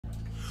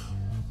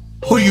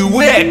Who you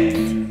with?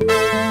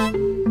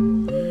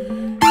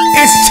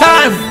 It's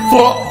time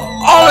for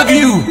all of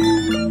you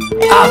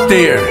out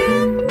there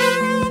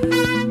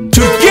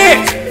to get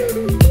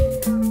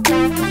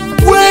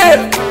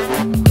with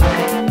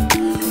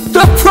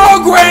the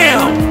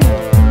program.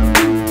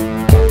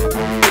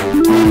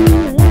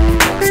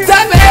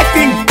 Stop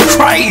acting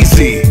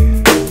crazy,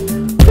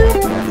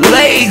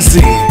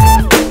 lazy.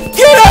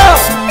 Get up.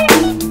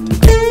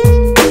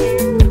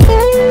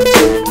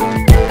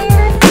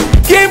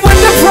 Get with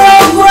the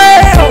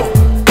program.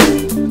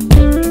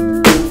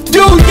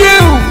 Do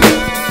you?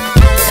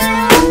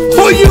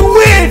 Who you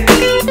with?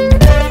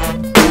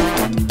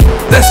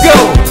 Let's go.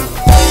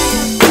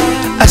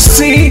 I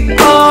see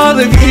all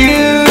of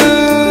you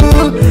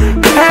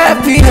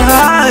happy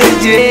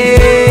holidays.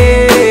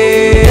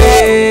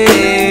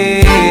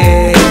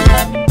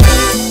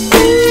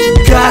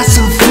 Got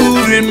some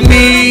food in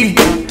me.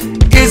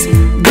 It's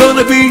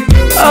gonna be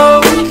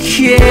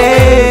okay.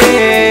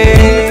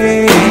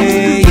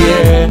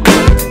 Yeah.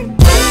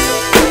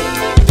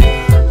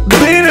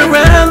 Been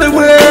around the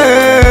world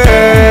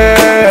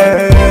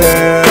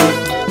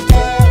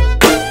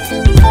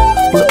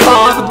with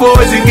all the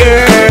boys and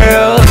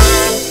girls,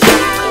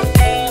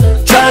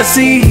 try to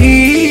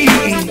see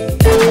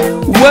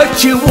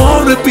what you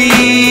wanna be.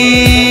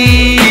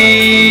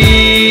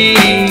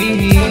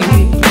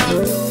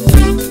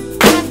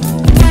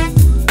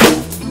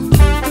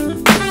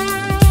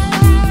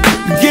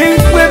 Get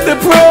with the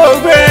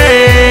program.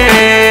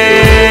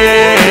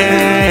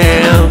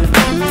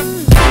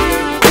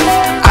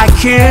 I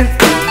can't,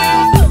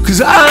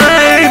 'cause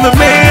I'm a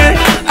man.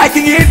 I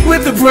can get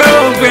with the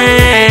program.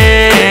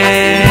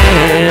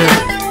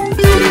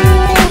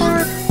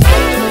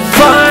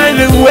 Find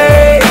a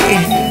way.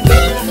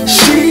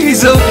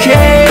 She's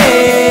okay.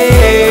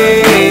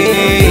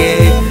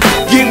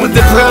 Get with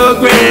the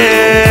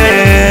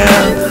program.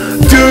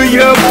 Do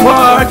your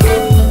part.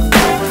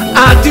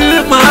 I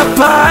do my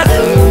part.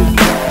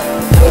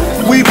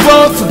 We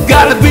both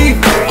gotta be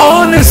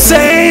on the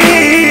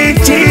same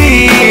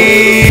team.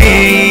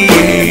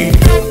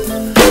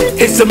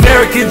 It's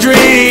American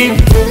dream.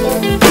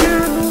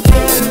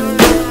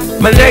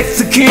 My next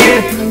of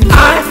kin,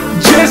 I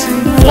just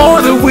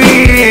wanna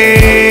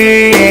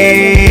win.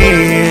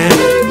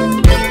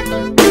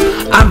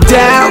 I'm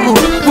down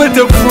with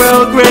the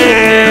program.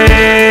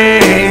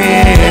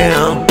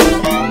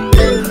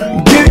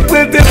 Get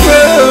with the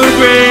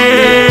program.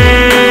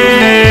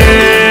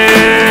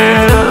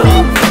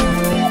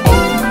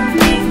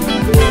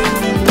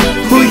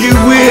 Who you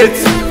with?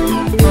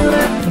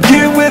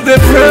 Get with the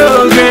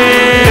program.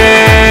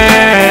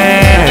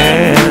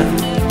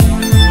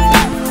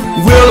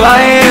 Will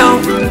I am?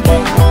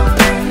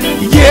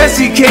 Yes,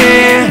 he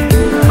can.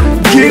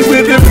 Get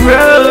with the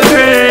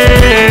program.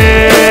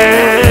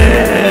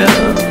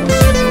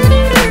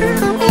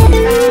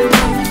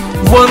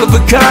 One of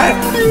a kind,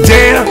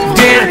 damn,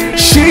 damn,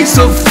 she's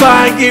so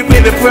fine. Get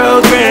with the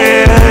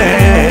program.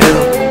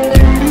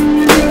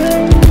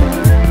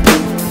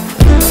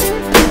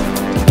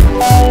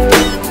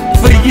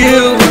 For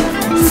you,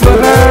 for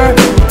her,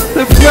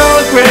 the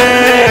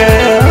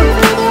program.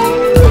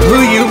 Who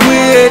you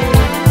with?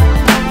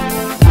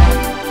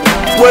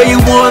 Where you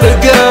wanna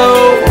go?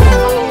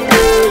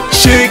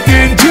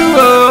 Shaking too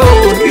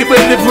old. Get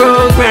with the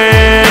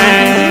program.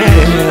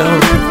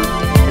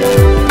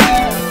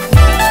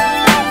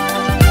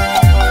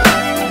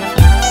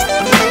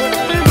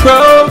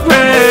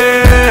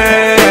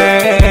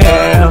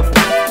 Program.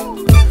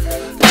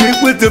 Get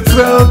with the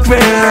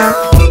program.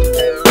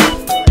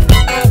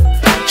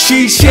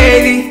 She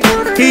shady,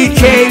 he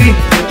Katie.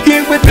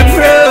 Get with the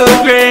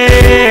program.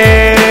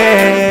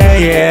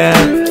 Yeah.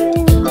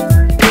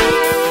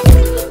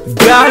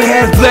 God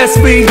has blessed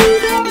me.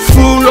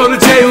 Food on the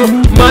table,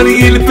 money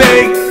in the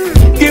bank.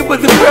 Get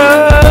with the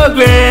program.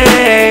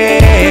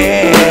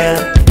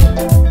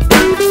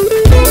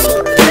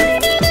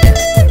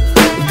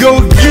 Go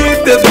get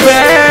the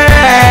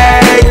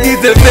bag, get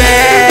the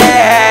bag.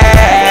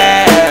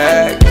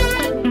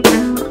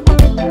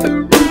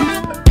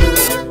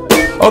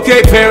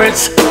 Okay,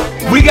 parents,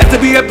 we got to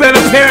be a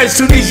better parents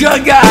to these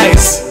young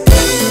guys.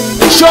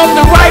 Show them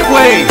the right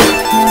way.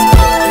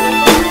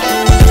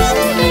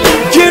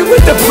 Get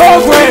with the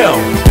program.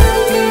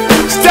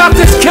 Stop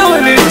this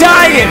killing and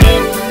dying,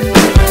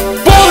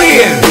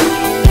 bullying.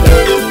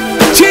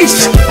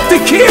 Teach the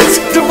kids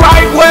the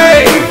right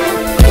way.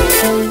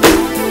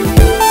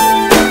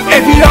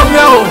 If you don't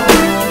know,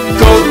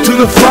 go to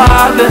the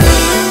Father.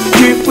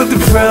 Get with the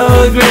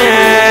program.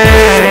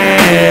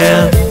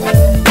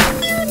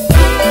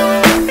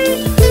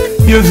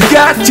 You've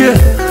got to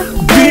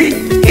be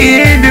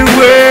in the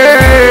Word.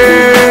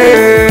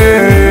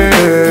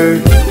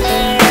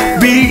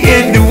 Be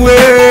in the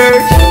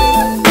Word.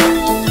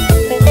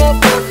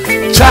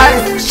 Try,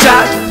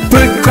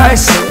 put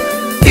Christ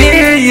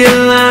in your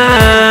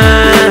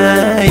life.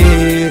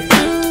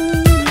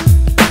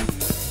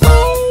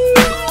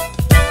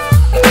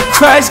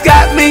 Christ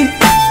got me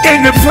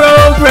in the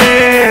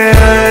program.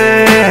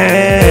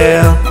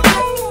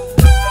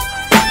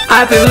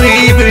 I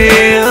believe in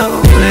Him.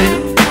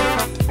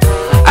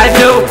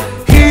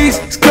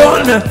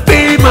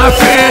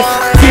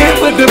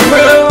 the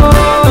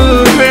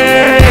program.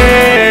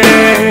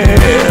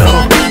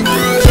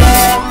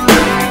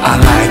 I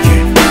like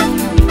it.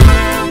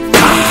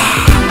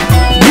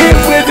 Get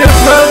with the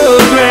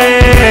program.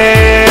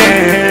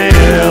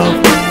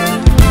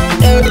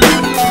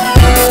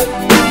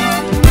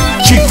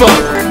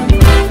 G-Funk.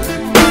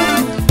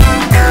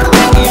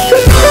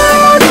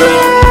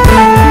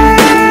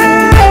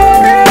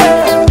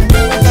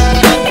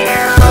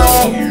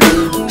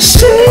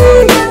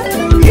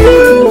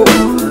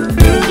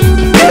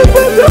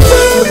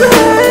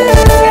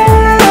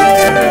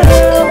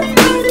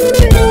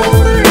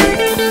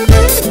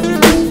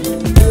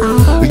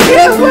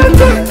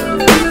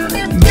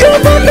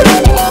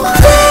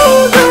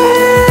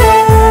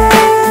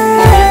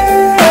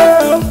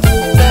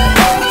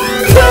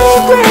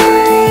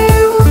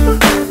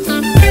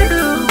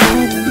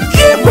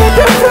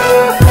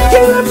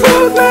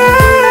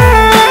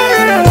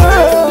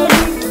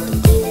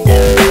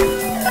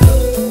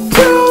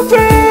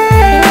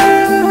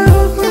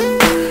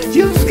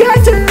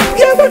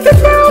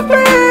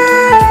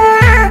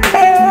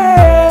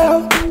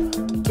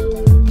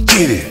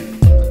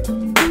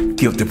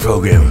 Give the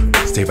program.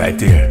 Stay right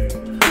there.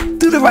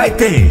 Do the right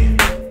thing.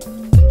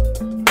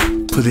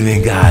 Put it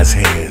in God's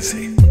hands.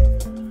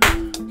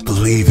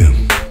 Believe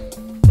Him.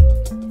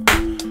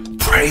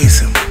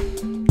 Praise Him.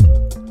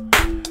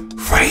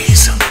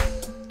 Praise Him.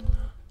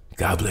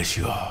 God bless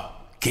you all.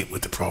 Get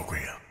with the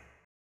program.